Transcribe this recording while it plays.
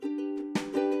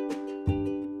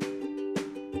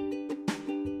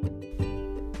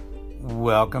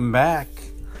Welcome back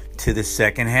to the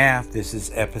second half. This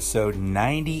is episode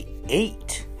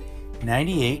 98.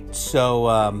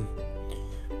 So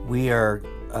we are,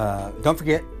 don't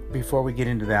forget, before we get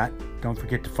into that, don't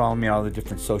forget to follow me on all the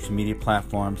different social media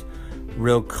platforms.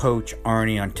 Real Coach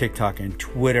Arnie on TikTok and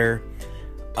Twitter.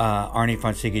 Arnie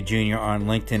Fonseca Jr. on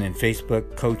LinkedIn and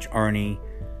Facebook. Coach Arnie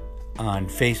on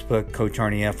Facebook. Coach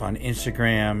Arnie F on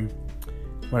Instagram.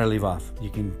 What did I leave off?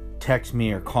 You can text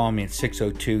me or call me at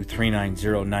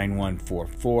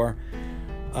 602-390-9144.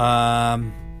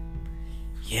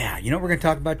 You know what we're going to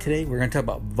talk about today? We're going to talk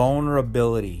about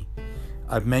vulnerability.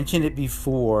 I've mentioned it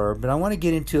before, but I want to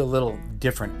get into a little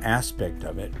different aspect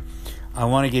of it. I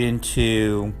want to get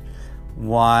into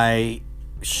why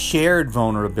shared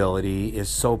vulnerability is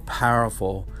so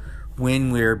powerful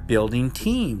when we're building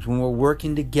teams, when we're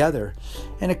working together.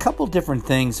 And a couple different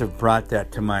things have brought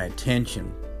that to my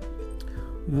attention.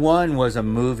 One was a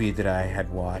movie that I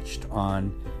had watched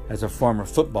on as a former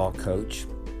football coach.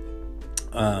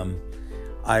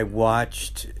 I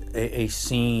watched a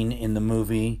scene in the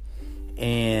movie,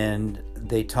 and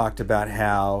they talked about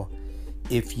how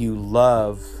if you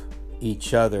love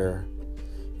each other,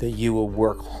 that you will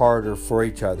work harder for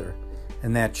each other.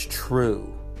 And that's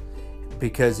true.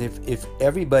 Because if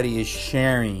everybody is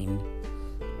sharing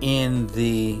in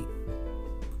the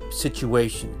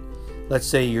situation, let's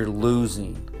say you're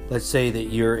losing. Let's say that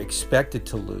you're expected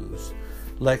to lose.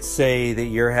 Let's say that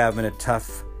you're having a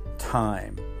tough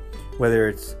time, whether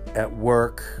it's at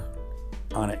work,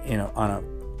 on a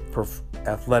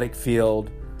athletic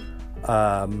field,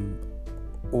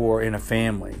 or in a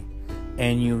family,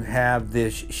 and you have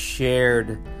this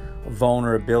shared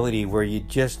vulnerability where you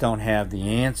just don't have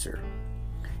the answer,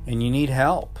 and you need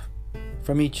help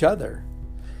from each other.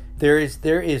 There is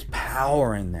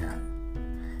power in that.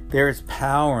 There is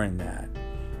power in that.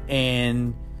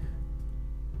 And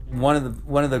one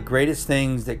of the greatest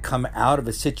things that come out of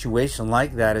a situation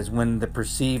like that is when the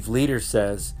perceived leader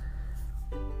says,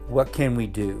 what can we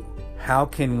do? How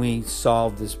can we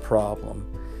solve this problem?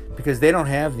 Because they don't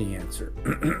have the answer.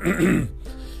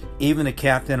 Even the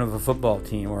captain of a football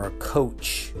team or a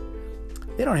coach,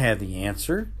 they don't have the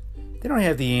answer. They don't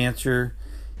have the answer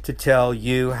to tell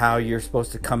you how you're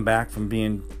supposed to come back from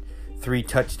being 3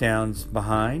 touchdowns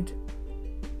behind.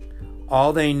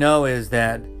 All they know is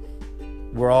that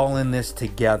we're all in this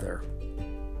together.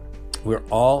 We're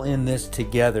all in this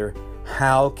together.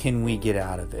 How can we get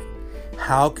out of it?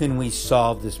 How can we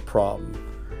solve this problem?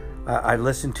 I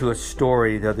listened to a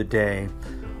story the other day.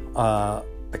 I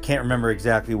can't remember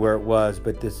exactly where it was,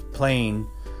 but this plane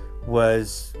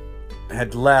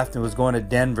had left and was going to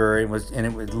Denver. It was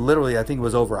literally, I think it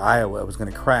was over Iowa. It was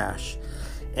going to crash.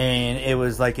 And it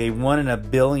was like a 1 in a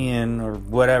billion or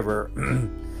whatever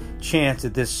chance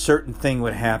that this certain thing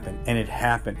would happen, and it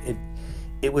happened.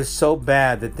 It was so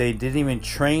bad that they didn't even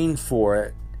train for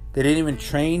it. They didn't even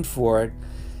train for it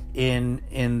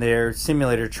in their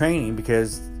simulator training,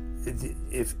 because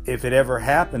if it ever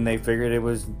happened, they figured it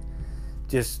was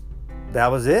just, that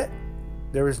was it.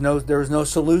 There was no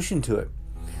solution to it.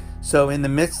 So in the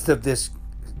midst of this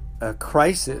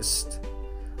crisis,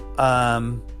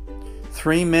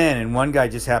 3 men, and one guy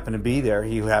just happened to be there.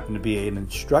 He happened to be an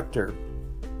instructor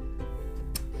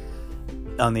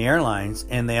on the airlines,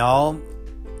 and they all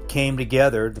came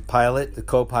together, the pilot, the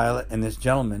co-pilot, and this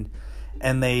gentleman,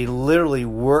 and they literally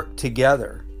worked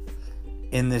together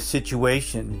in this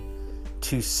situation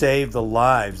to save the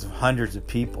lives of hundreds of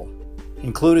people,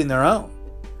 including their own.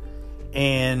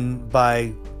 And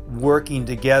by working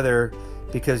together,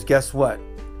 because guess what?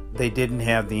 They didn't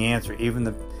have the answer. Even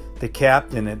the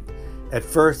captain, at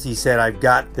first he said, I've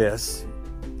got this.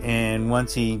 And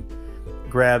once he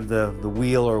grabbed the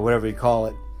wheel, or whatever you call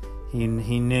it, he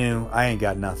knew, I ain't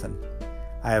got nothing.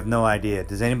 I have no idea.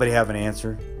 Does anybody have an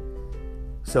answer?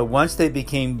 So once they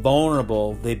became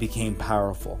vulnerable, they became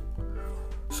powerful.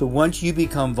 So once you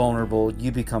become vulnerable,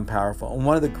 you become powerful. And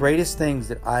one of the greatest things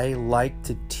that I like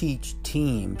to teach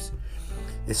teams,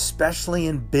 especially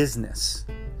in business,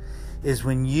 is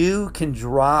when you can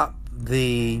drop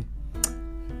the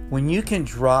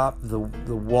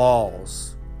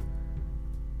walls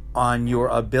on your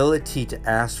ability to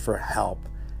ask for help.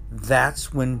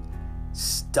 That's when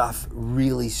stuff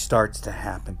really starts to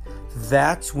happen.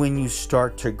 That's when you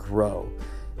start to grow.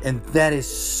 And that is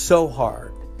so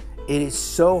hard. It is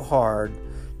so hard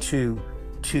to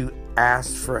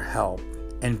ask for help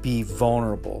and be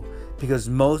vulnerable, because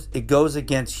it goes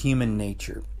against human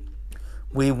nature.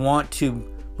 We want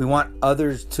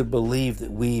others to believe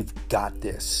that we've got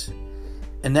this.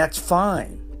 And that's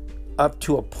fine up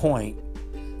to a point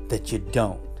that you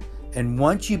don't. And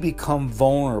once you become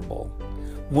vulnerable,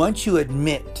 Once you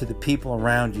admit to the people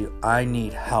around you, I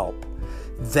need help,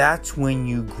 that's when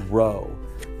you grow.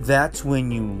 That's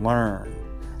when you learn.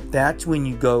 That's when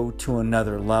you go to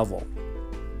another level.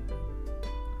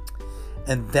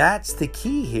 And that's the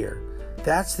key here.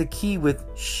 That's the key with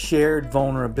shared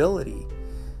vulnerability.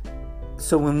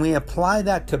 So when we apply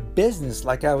that to business,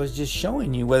 like I was just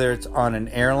showing you, whether it's on an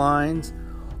airlines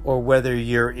or whether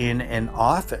you're in an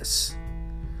office,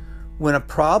 when a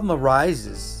problem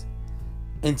arises,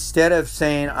 instead of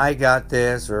saying, I got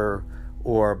this, or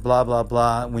blah, blah,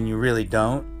 blah, when you really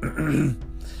don't,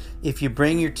 if you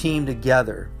bring your team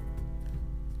together,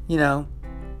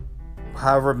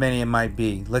 however many it might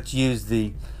be, let's use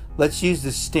the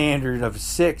standard of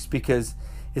 6, because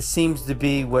it seems to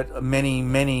be what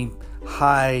many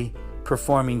high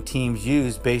performing teams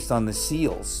use based on the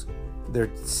SEALs, their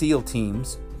SEAL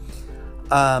teams.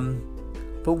 But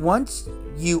once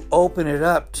you open it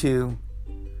up to,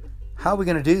 how are we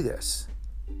going to do this?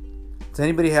 Does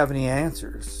anybody have any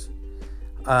answers?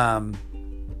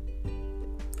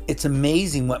 It's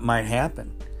amazing what might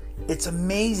happen. It's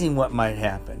amazing what might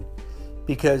happen.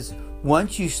 Because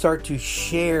once you start to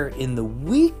share in the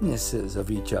weaknesses of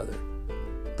each other,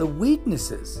 the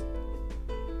weaknesses,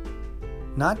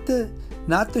 not the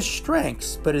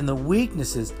strengths, but in the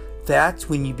weaknesses, that's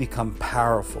when you become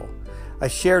powerful. I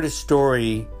shared a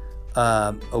story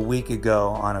a week ago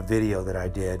on a video that I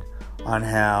did on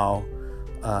how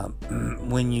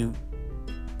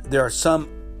there are some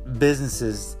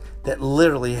businesses that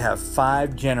literally have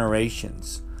 5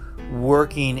 generations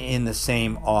working in the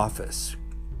same office.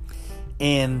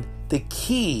 And the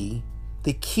key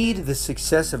to the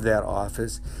success of that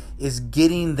office is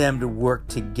getting them to work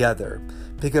together,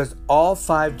 because all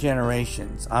 5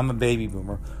 generations, I'm a baby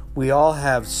boomer, we all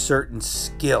have certain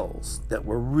skills that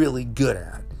we're really good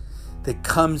at that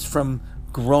comes from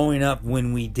growing up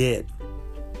when we did.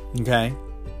 Okay?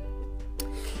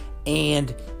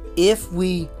 And if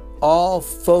we all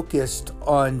focused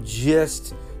on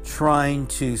just trying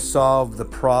to solve the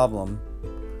problem,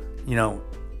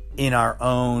 in our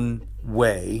own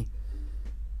way,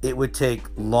 it would take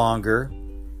longer.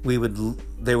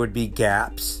 There would be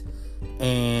gaps,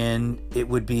 and it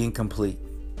would be incomplete,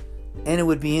 and it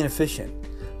would be inefficient.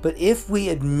 But if we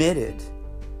admitted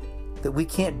that we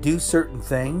can't do certain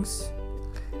things,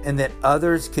 and that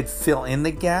others could fill in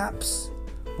the gaps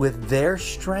with their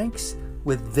strengths,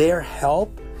 with their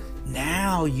help,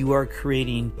 now you are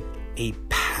creating a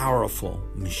powerful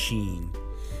machine.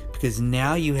 Because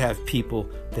now you have people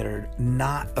that are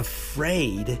not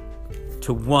afraid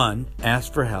to, 1,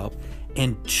 ask for help,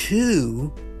 and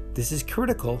 2, this is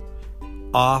critical,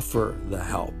 offer the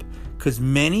help. Because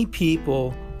many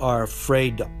people are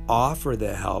afraid to offer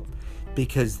the help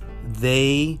because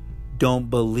they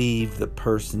don't believe the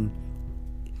person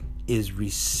is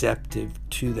receptive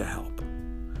to the help.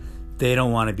 They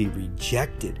don't want to be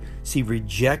rejected. See,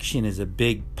 rejection is a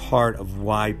big part of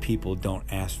why people don't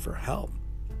ask for help.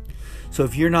 So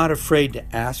if you're not afraid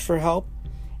to ask for help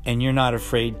and you're not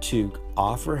afraid to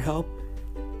offer help,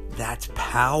 that's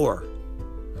power.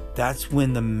 That's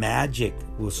when the magic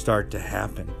will start to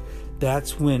happen.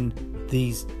 That's when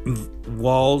these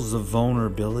walls of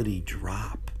vulnerability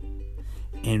drop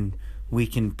and we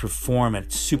can perform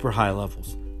at super high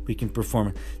levels. We can perform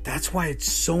it. That's why it's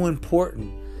so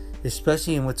important,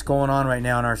 especially in what's going on right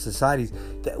now in our societies,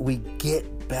 that we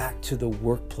get back to the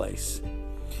workplace.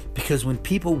 Because when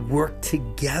people work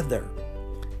together,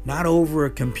 not over a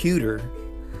computer,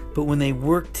 but when they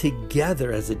work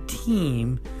together as a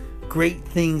team, great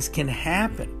things can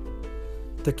happen.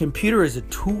 The computer is a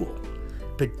tool,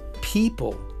 but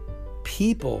people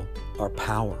are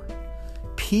power.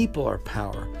 People are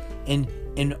power. And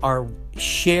our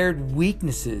shared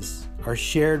weaknesses, our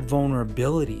shared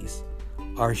vulnerabilities,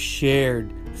 our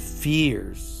shared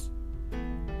fears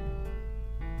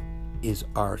is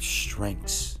our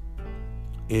strengths.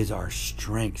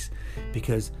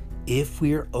 Because if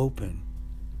we are open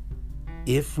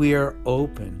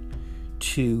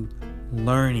to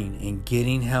learning and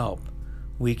getting help,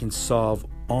 we can solve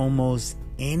almost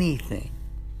anything.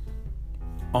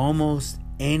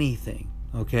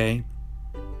 Okay?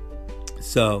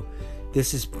 So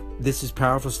this is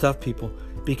powerful stuff, people,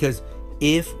 because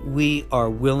if we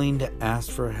are willing to ask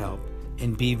for help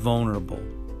and be vulnerable,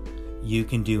 you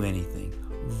can do anything.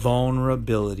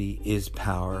 Vulnerability is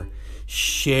power.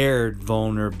 Shared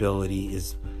vulnerability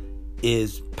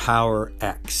is power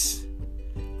X.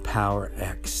 Power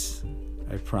X.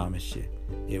 I promise you,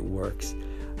 it works.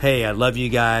 Hey, I love you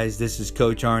guys. This is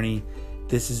Coach Arnie.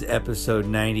 This is episode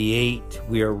 98.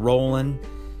 We are rolling.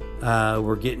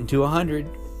 We're getting to 100.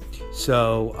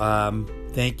 So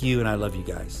Thank you, and I love you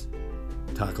guys.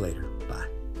 Talk later. Bye.